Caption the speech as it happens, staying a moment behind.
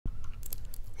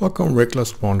Welcome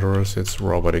Reckless Wanderers, it's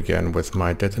Robert again with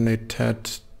my Detonate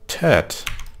Ted.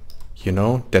 You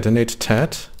know, Detonate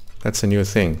Ted? That's a new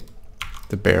thing.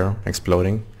 The bear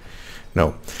exploding. No.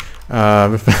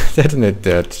 With my Detonate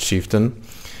Ted Chieftain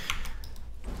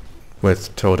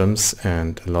with totems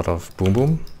and a lot of boom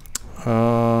boom.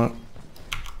 I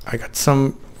got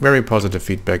some very positive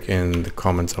feedback in the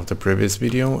comments of the previous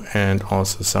video and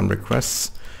also some requests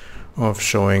of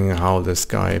showing how this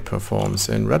guy performs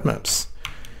in red maps.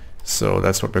 So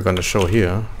that's what we're going to show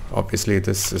here. Obviously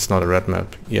this is not a red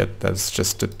map yet, that's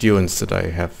just the dunes that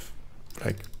I have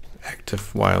like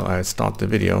active while I start the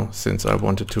video, since I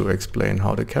wanted to explain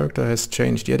how the character has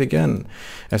changed yet again.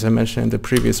 As I mentioned in the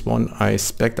previous one, I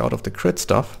spec'd out of the crit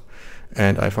stuff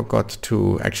and I forgot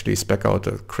to actually spec out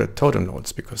the crit totem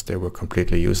nodes because they were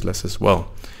completely useless as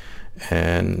well.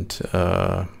 And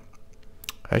I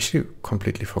actually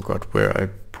completely forgot where I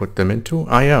put them into.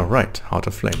 Ah yeah, right, Heart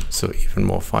of Flame, so even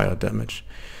more fire damage.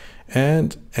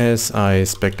 And as I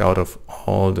spec'd out of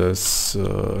all this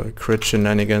crit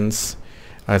shenanigans,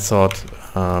 I thought,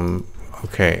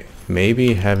 okay,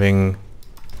 maybe having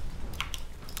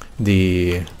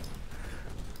the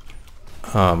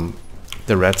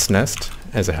rat's nest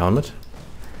as a helmet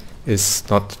is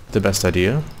not the best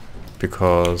idea,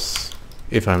 because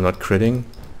if I'm not critting,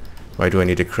 why do I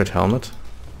need a crit helmet?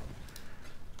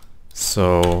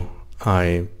 So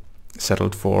I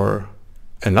settled for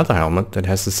another helmet that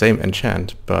has the same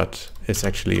enchant, but it's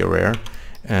actually a rare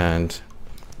and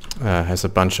has a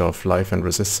bunch of life and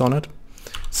resists on it.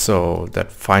 So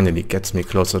that finally gets me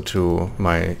closer to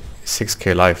my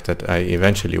 6k life that I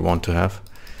eventually want to have.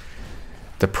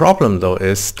 The problem though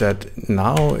is that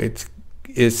now it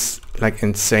is like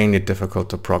insanely difficult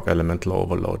to proc Elemental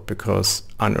Overload, because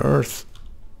Unearth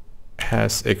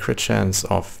has a crit chance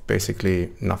of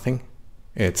basically nothing.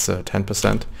 It's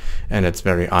 10% and it's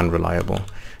very unreliable.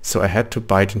 So I had to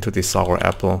bite into the sour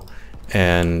apple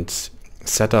and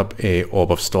set up a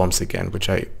Orb of Storms again, which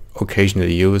I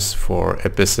occasionally use for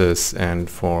abysses and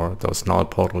for those null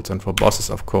portals and for bosses,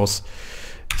 of course.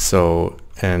 So,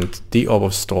 and the Orb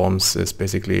of Storms is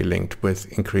basically linked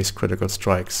with increased critical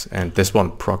strikes, and this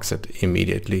one procs it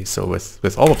immediately. So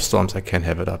with Orb of Storms I can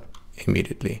have it up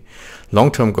immediately.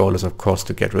 Long-term goal is of course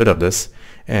to get rid of this,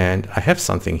 and I have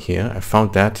something here. I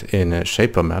found that in a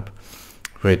Shaper map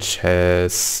which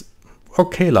has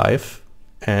okay life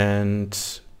and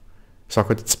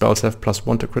socketed spells have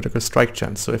 +1 to critical strike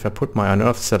chance. So if I put my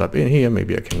Unearth setup in here,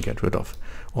 maybe I can get rid of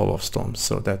Orb of Storms.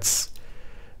 So that's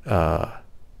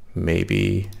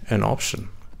maybe an option.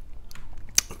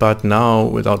 But now,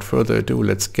 without further ado,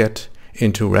 let's get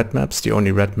into red maps. The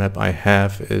only red map I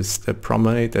have is the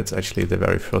Promenade. That's actually the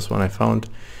very first one I found.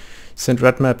 Since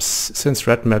red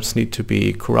maps need to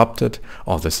be corrupted,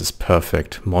 oh, this is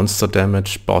perfect. Monster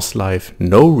damage, boss life,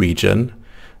 no regen.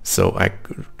 So I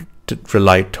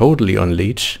rely totally on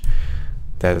Leech.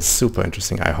 That is super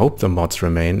interesting. I hope the mods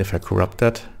remain if I corrupt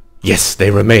that. Yes, they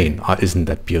remain. Oh, isn't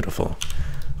that beautiful?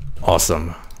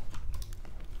 Awesome.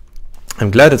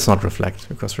 I'm glad it's not Reflect,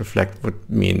 because Reflect would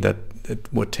mean that it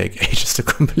would take ages to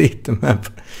complete the map.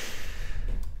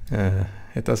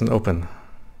 It doesn't open.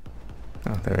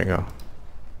 Oh, there we go.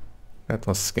 That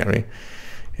was scary.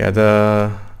 Yeah,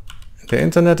 the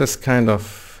internet is kind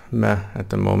of meh at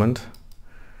the moment.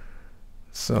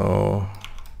 So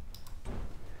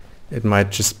it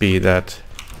might just be that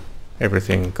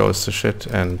everything goes to shit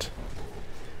and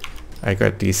I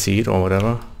got DC'd or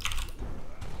whatever.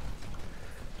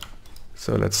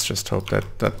 So let's just hope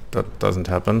that doesn't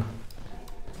happen.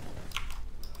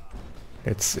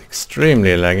 It's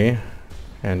extremely laggy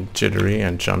and jittery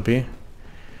and jumpy.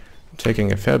 I'm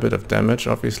taking a fair bit of damage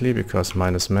obviously because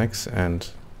minus max, and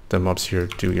the mobs here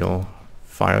deal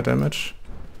fire damage.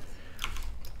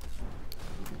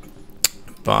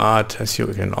 But as you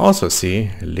can also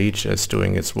see, Leech is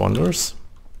doing its wonders.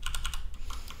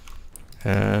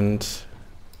 And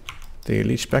the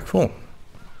Leech back full.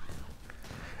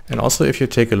 And also if you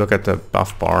take a look at the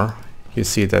buff bar, you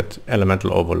see that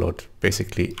Elemental Overload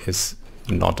basically is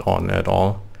not on at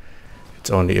all. It's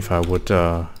only if I would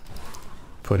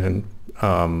put in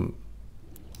Orb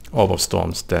of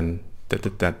Storms, then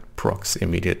that procs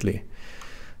immediately.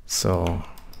 So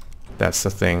that's the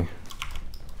thing.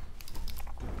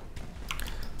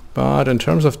 But in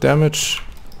terms of damage,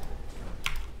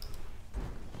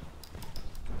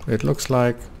 it looks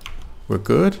like we're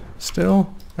good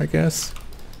still, I guess.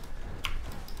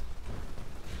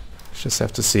 Just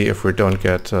have to see if we don't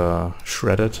get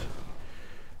shredded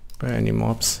by any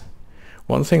mobs.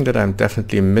 One thing that I'm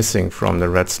definitely missing from the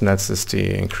Red's Nets is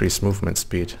the increased movement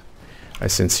speed. I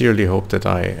sincerely hope that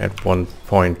I at one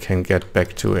point can get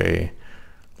back to a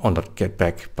or not get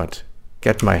back, but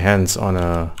get my hands on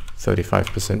a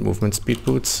 35% movement speed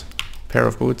boots, pair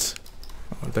of boots.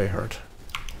 Oh, they hurt.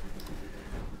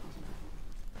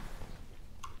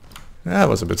 That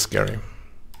was a bit scary.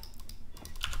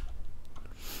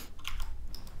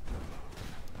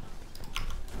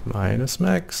 Minus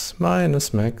max,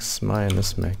 minus max,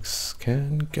 minus max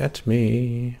can get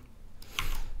me.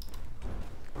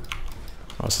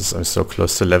 Oh, since I'm so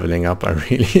close to leveling up, I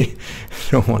really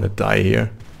don't want to die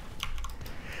here.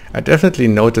 I definitely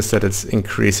noticed that it's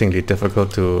increasingly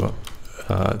difficult to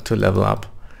level up,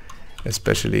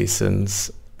 especially since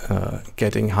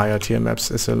getting higher tier maps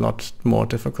is a lot more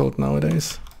difficult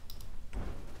nowadays.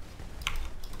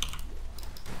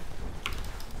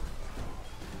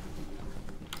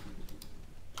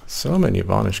 So many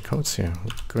varnished coats here.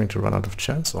 We're going to run out of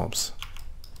chance orbs.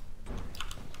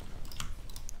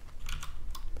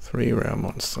 3 rare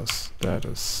monsters. That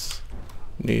is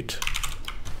neat.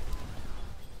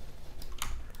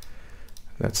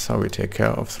 That's how we take care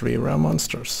of 3 rare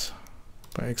monsters.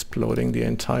 By exploding the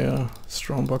entire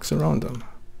strong box around them.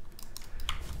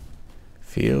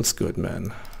 Feels good,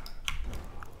 man.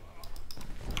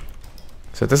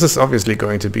 So this is obviously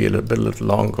going to be a little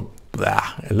longer,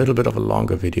 a little bit of a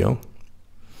longer video,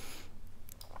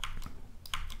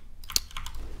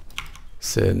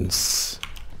 since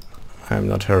I'm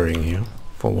not hurrying here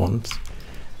for once,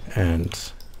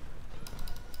 and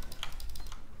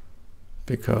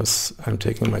because I'm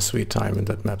taking my sweet time in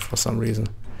that map for some reason.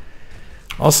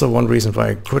 Also, one reason why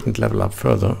I couldn't level up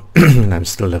further, and I'm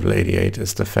still level 88,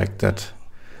 is the fact that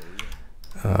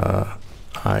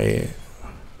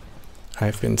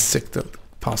I've been sick the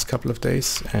past couple of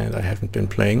days and I haven't been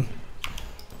playing.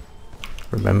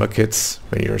 Remember, kids,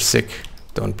 when you're sick,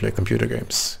 don't play computer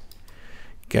games.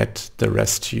 Get the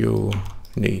rest you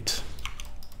need.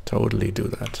 Totally do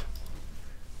that.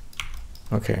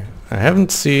 Okay, I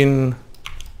haven't seen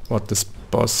what this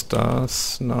boss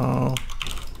does now,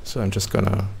 so I'm just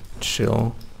gonna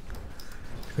chill,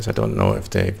 because I don't know if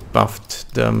they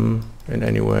buffed them in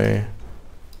any way.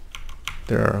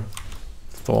 There are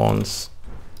thorns.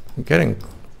 I'm getting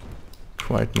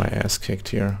quite my ass kicked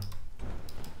here.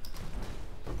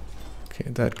 Okay,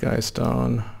 that guy's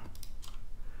down.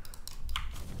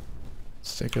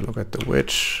 Let's take a look at the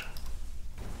witch.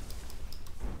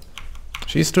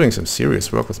 She's doing some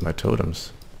serious work with my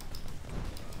totems.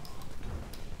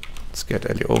 Let's get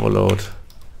Ellie Overload.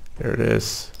 There it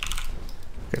is.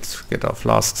 Let's get our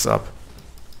flasks up.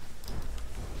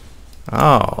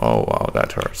 Oh wow,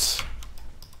 that hurts.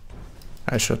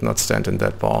 I should not stand in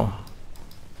that ball.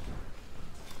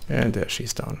 And there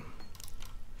she's down.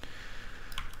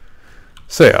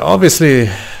 So yeah, obviously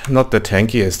not the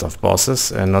tankiest of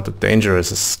bosses and not the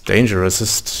dangerousest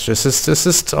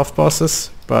of bosses,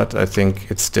 but I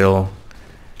think it's still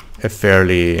a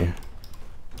fairly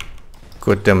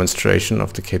good demonstration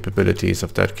of the capabilities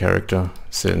of that character,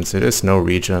 since it is no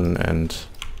regen and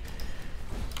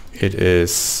it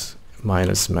is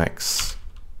minus max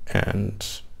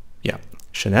and yeah,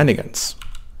 shenanigans.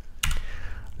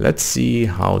 Let's see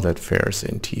how that fares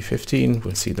in T15.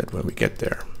 We'll see that when we get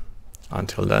there.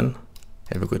 Until then,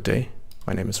 have a good day.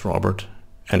 My name is Robert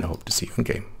and I hope to see you in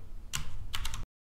game.